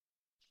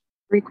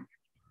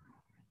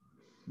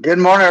Good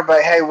morning,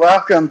 everybody. Hey,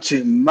 welcome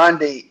to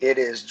Monday. It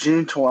is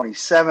June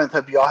 27th.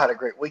 Hope you all had a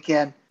great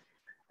weekend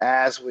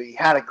as we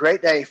had a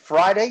great day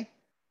Friday.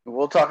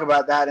 We'll talk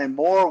about that and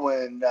more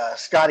when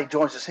Scotty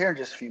joins us here in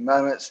just a few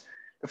moments.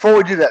 Before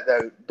we do that,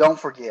 though, don't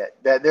forget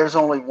that there's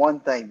only one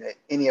thing that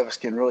any of us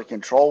can really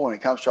control when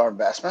it comes to our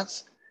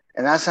investments,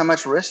 and that's how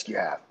much risk you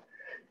have.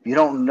 If you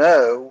don't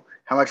know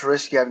how much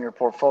risk you have in your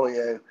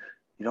portfolio,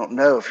 you don't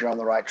know if you're on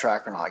the right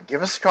track or not.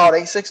 Give us a call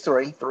at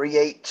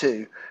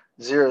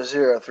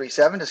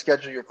 863-382-0037 to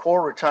schedule your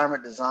core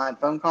retirement design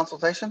phone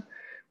consultation.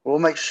 We'll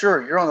make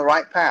sure you're on the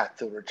right path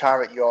to the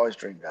retirement you always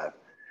dreamed of.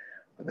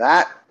 With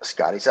that,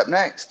 Scotty's up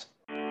next.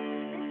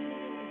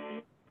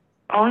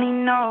 Only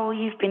know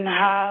you've been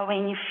high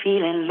when you're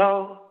feeling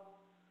low.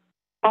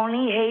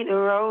 Only hate the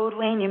road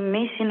when you're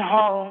missing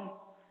home.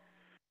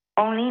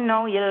 Only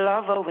know you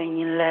love her when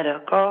you let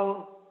her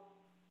go.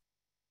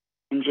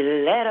 And you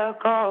let her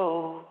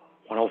go.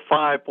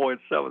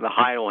 105.7 The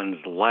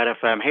Highlands, Light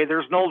FM. Hey,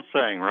 there's an old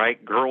saying,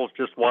 right? Girls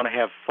just want to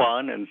have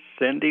fun, and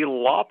Cyndi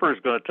Lauper is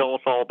going to tell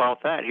us all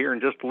about that here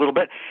in just a little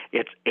bit.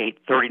 It's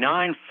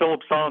 8:39.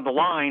 Phillip's on the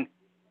line.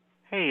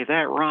 Hey,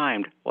 that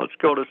rhymed. Let's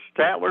go to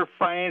Statler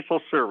Financial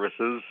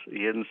Services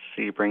in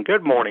Sebring.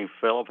 Good morning,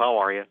 Phillip. How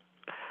are you?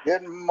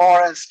 Good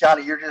morning,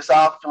 Scotty. You're just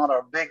off on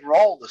a big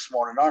roll this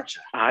morning, aren't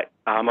you?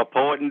 I'm a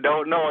poet and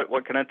don't know it.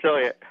 What can I tell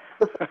you?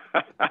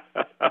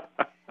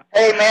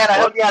 Hey, man, I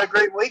hope you had a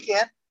great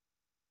weekend.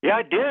 Yeah,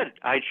 I did.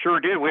 I sure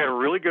did. We had a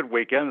really good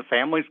weekend. The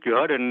family's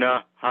good. And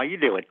how you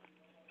doing?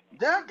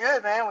 Doing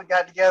good, man. We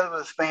got together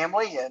with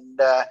family and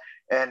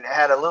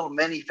had a little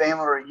mini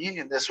family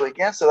reunion this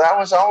weekend. So that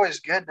was always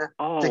good to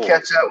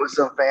catch up with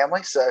some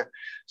family. So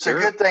Sure.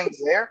 Good things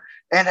there.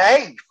 And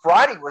hey,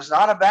 Friday was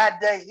not a bad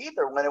day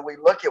either when we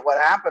look at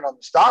what happened on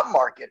the stock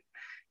market.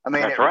 I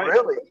mean, That's it right.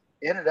 really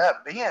ended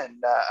up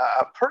being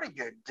a pretty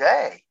good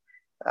day.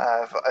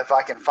 If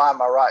I can find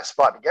my right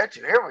spot to go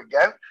to. Here we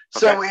go.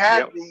 So Okay. we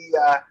had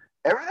Yep.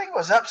 everything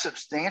was up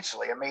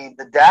substantially. I mean,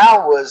 the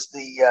Dow was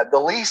the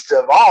least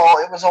of all.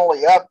 It was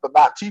only up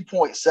about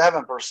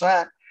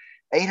 2.7%,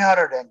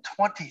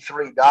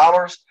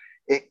 $823.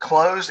 It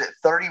closed at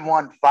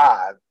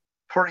 31.5.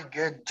 Pretty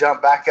good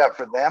jump back up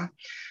for them.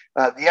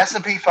 The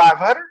S&P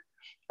 500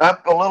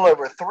 up a little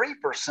over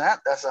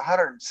 3%. That's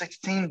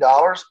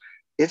 $116.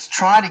 It's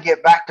trying to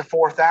get back to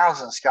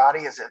 4,000.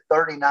 Scotty is at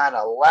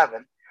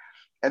 39.11.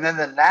 And then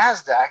the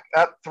NASDAQ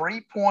up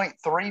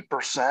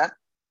 3.3%,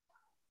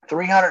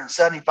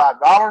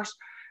 $375,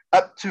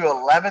 up to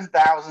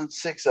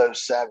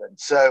 11,607.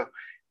 So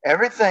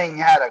everything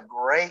had a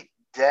great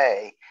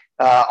day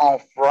on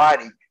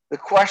Friday. The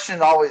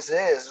question always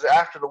is,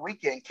 after the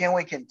weekend, can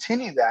we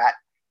continue that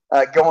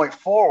going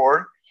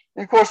forward?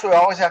 And of course, we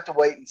always have to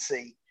wait and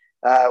see.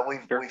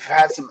 We've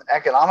had some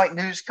economic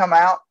news come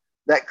out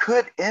that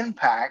could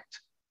impact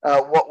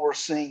what we're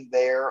seeing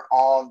there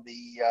on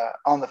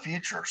the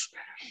futures.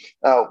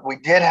 We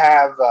did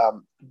have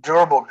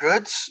durable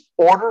goods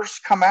orders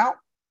come out,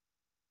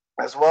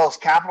 as well as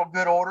capital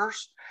good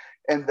orders,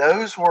 and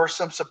those were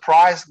some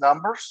surprise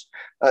numbers.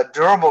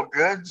 Durable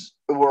goods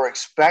were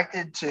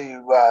expected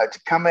to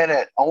come in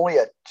at only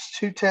a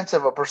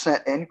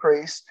 0.2%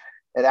 increase.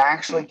 It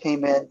actually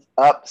came in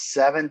up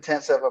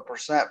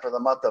 0.7% for the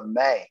month of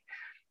May.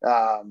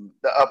 A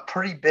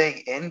pretty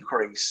big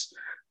increase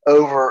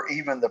over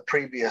even the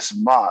previous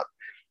month.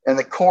 And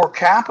the core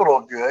capital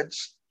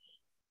goods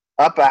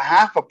up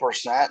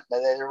 0.5%.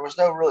 There was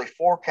no really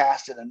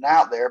forecasted and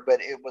out there,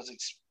 but it was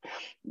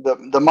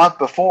the month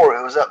before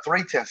it was up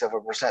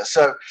 0.3%.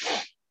 So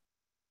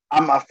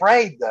I'm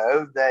afraid,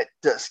 though, that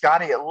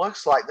Scotty, it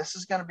looks like this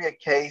is going to be a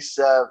case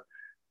of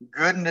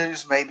good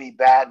news, maybe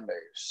bad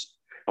news.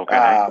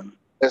 Okay.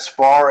 As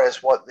far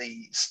as what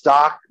the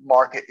stock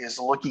market is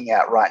looking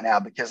at right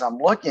now, because I'm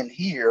looking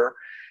here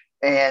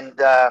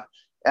and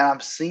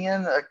I'm seeing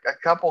a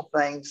couple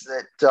things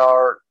that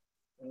are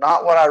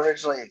not what I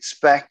originally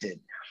expected.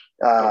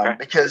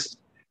 Because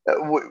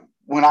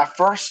when I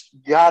first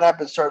got up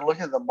and started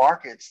looking at the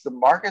markets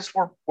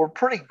were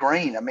pretty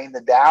green. I mean,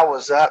 the Dow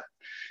was up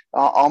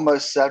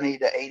almost $70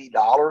 to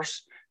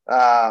 $80.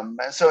 And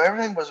so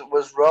everything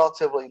was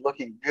relatively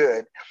looking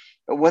good.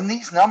 But when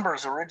these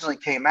numbers originally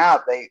came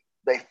out, they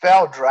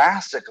fell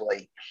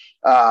drastically,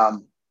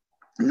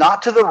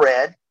 not to the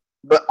red,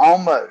 but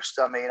almost.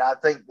 I mean, I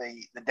think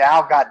the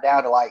Dow got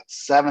down to like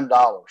 $7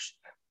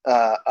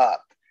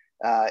 up.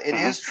 It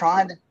is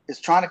trying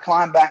to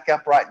climb back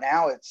up right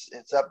now.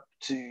 It's up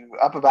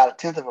about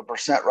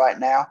 0.1% right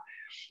now.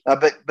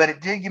 But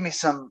it did give me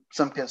some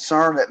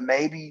concern that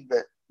maybe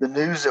the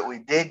news that we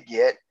did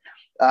get,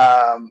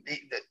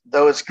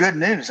 though it's good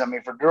news. I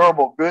mean, for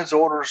durable goods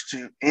orders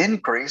to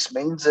increase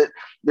means that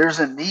there's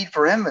a need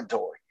for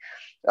inventory.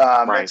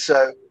 Right. And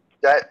so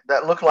that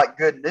looked like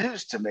good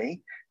news to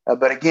me.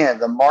 But again,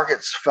 the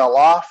markets fell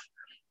off.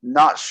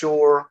 Not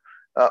sure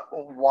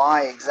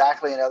why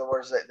exactly. In other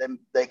words,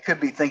 they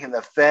could be thinking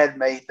the Fed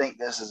may think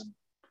this is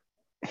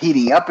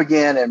heating up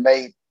again and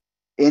may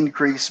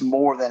increase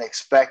more than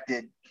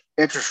expected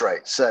interest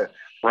rates. So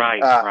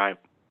right.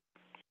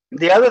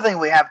 The other thing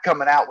we have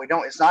coming out,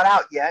 it's not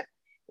out yet.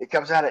 It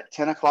comes out at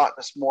 10 o'clock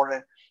this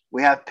morning.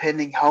 We have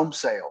pending home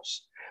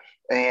sales,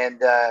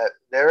 and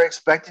they're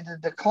expected to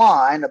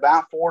decline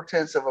about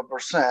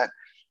 0.4%.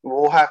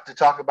 We'll have to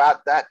talk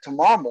about that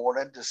tomorrow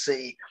morning to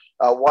see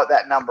what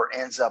that number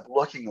ends up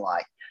looking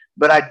like.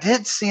 But I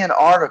did see an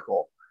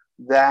article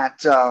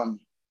that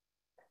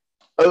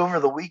over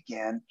the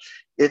weekend,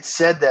 it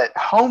said that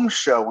home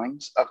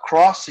showings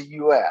across the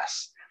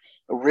U.S.,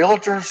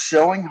 realtors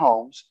showing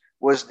homes,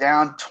 was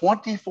down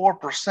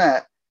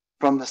 24%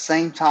 from the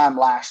same time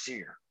last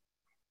year.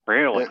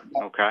 Really?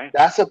 Okay.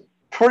 That's a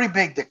pretty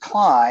big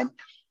decline,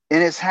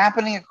 and it's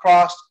happening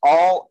across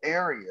all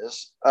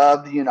areas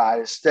of the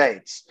United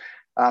States.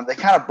 They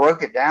kind of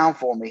broke it down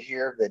for me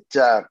here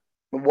that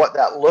what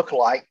that looked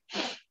like.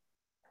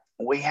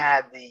 We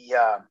had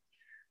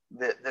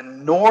the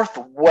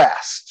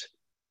Northwest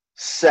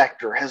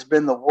sector has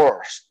been the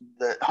worst.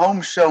 The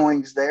home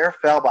showings there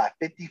fell by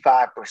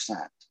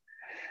 55%.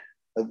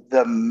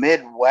 The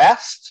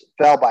Midwest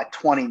fell by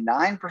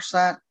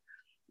 29%.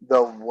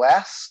 The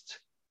West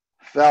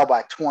fell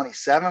by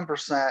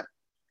 27%.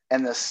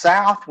 And the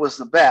South was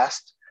the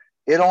best.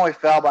 It only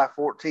fell by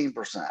 14%.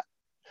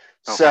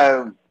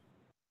 Okay.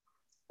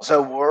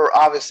 So we're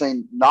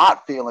obviously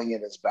not feeling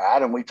it as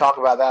bad. And we talk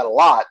about that a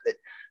lot,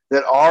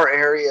 that our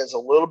area is a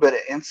little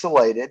bit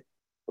insulated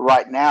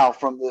right now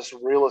from this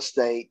real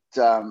estate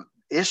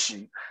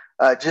issue.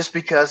 Just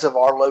because of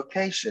our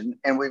location.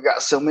 And we've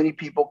got so many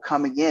people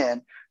coming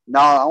in,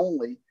 not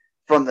only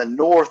from the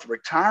north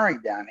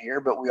retiring down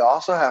here, but we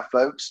also have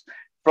folks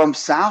from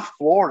South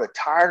Florida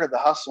tired of the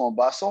hustle and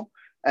bustle,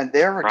 and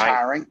they're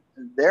retiring,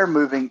 and they're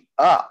moving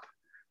up.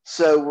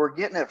 So we're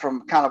getting it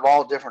from kind of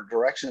all different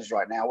directions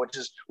right now, which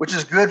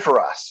is good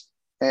for us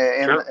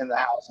in the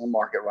housing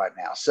market right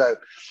now. So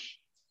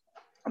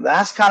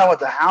that's kind of what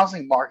the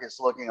housing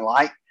market's looking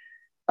like.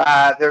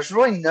 There's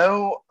really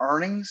no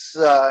earnings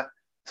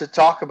to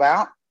talk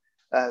about.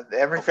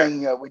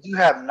 Everything we do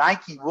have,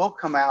 Nike will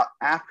come out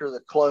after the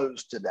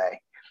close today,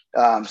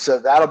 so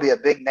that'll be a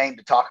big name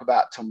to talk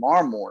about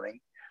tomorrow morning.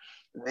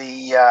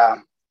 We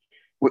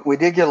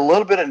did get a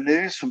little bit of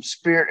news from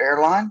Spirit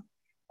Airline.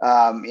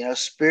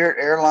 Spirit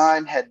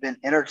Airline had been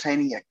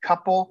entertaining a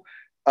couple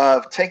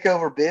of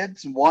takeover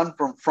bids, one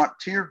from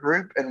Frontier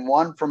Group and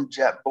one from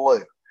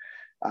JetBlue.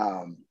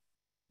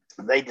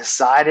 They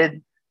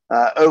decided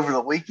over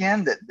the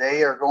weekend that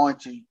they are going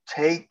to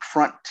take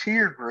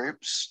Frontier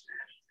Group's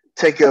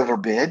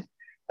takeover bid.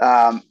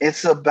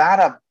 It's about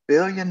 $1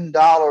 billion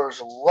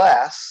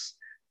less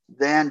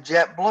than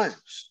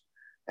JetBlue's.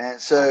 And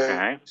so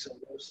there's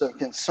some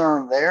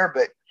concern there,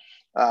 but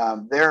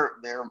their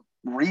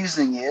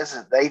reasoning is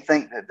that they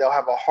think that they'll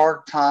have a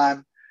hard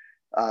time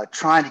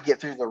trying to get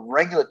through the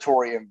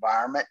regulatory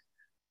environment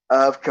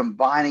of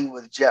combining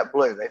with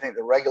JetBlue. They think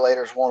the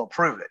regulators won't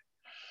approve it.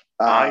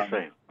 I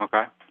see.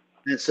 Okay.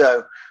 And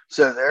so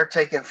they're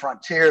taking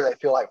Frontier. They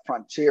feel like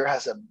Frontier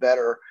has a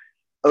better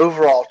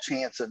overall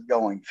chance of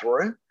going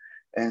through.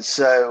 And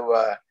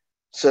so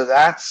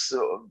that's,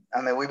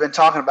 we've been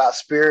talking about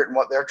Spirit and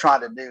what they're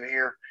trying to do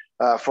here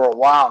for a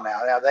while now.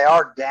 Now, they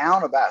are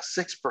down about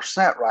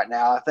 6% right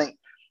now. I think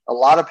a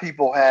lot of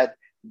people had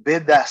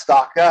bid that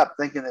stock up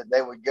thinking that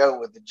they would go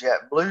with the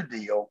JetBlue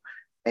deal.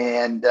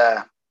 And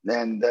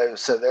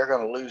so they're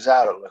going to lose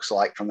out, it looks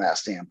like, from that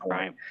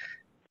standpoint.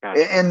 Right.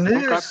 And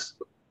news,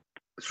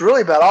 it's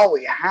really about all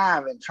we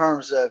have in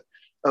terms of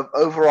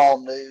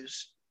overall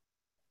news.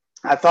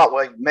 I thought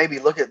we'd maybe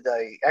look at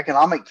the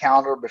economic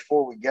calendar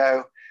before we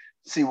go,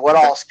 see what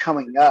all's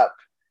coming up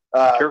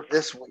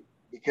this week,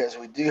 because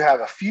we do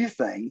have a few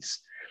things.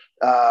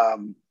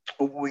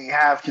 We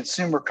have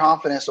consumer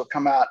confidence will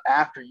come out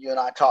after you and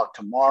I talk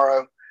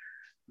tomorrow.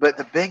 But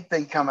the big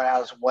thing coming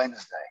out is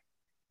Wednesday.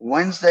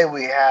 Wednesday,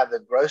 we have the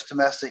gross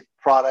domestic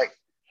product,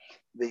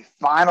 the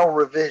final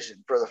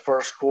revision for the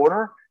first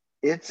quarter.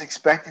 It's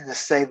expected to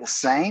stay the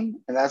same,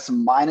 and that's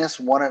minus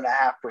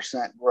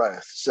 1.5%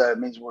 growth. So it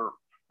means we're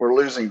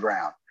losing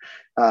ground.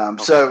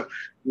 So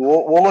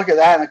we'll look at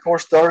that. And of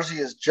course, Thursday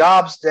is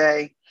Jobs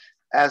Day,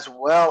 as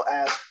well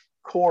as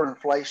core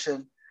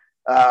inflation.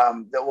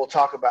 That we'll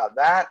talk about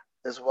that,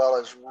 as well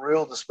as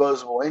real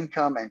disposable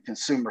income and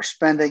consumer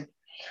spending.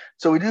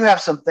 So we do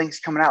have some things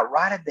coming out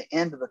right at the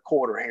end of the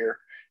quarter here,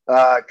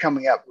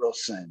 coming up real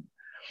soon.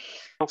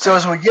 Okay. So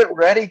as we get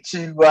ready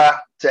to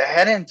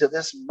head into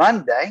this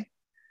Monday,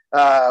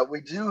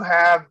 we do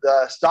have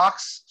the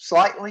stocks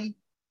slightly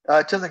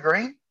to the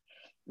green.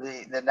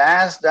 The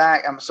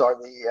NASDAQ,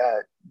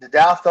 the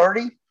Dow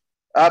 30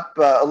 up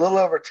a little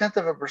over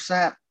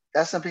 0.1%.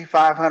 S&P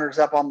 500 is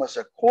up almost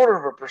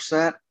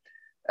 0.25%,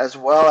 as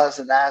well as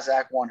the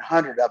NASDAQ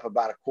 100 up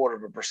about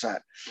 0.25%.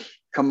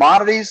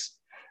 Commodities,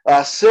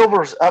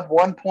 silver's up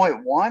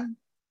 1.1%.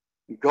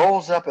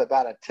 Gold's up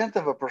about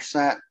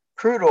 0.1%.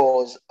 Crude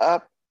oil is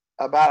up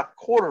about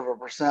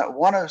 0.25%,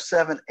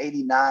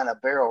 107.89 a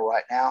barrel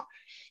right now,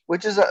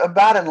 which is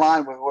about in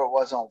line with where it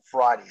was on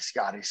Friday,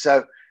 Scotty.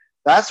 So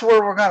that's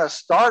where we're going to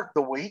start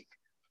the week,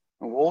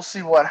 and we'll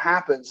see what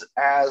happens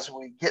as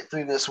we get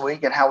through this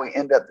week and how we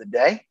end up the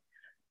day.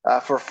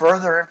 For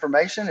further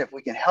information, if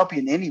we can help you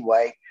in any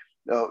way,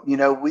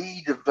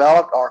 we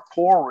developed our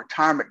core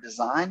retirement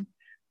design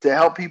to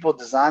help people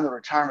design the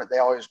retirement they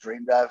always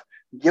dreamed of.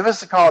 Give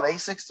us a call at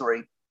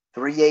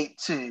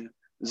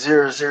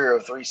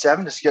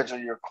 863-382-0037 to schedule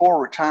your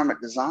core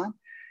retirement design.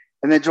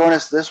 And then join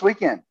us this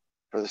weekend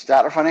for the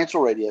Statler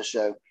Financial Radio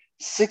Show,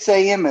 6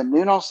 a.m. and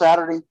noon on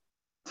Saturday,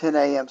 10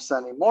 a.m.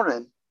 Sunday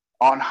morning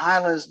on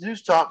Highlands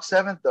News Talk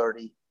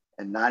 730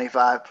 and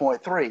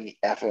 95.3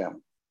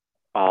 FM.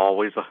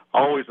 Always a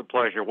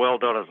pleasure. Well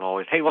done as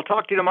always. Hey, we'll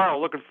talk to you tomorrow.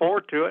 Looking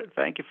forward to it.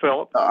 Thank you,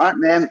 Phillip. All right,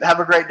 man. Have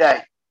a great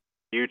day.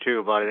 You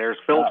too, buddy. There's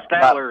Phil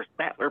Statler,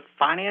 Statler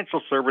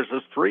Financial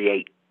Services,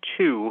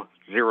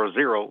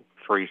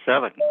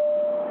 382-0037.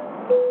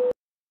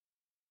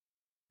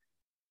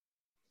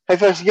 Hey,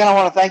 folks, again, I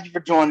want to thank you for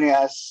joining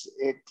us.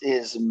 It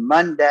is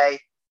Monday.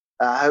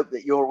 I hope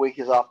that your week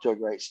is off to a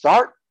great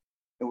start,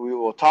 and we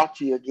will talk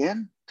to you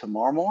again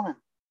tomorrow morning.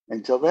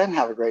 Until then,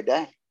 have a great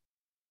day.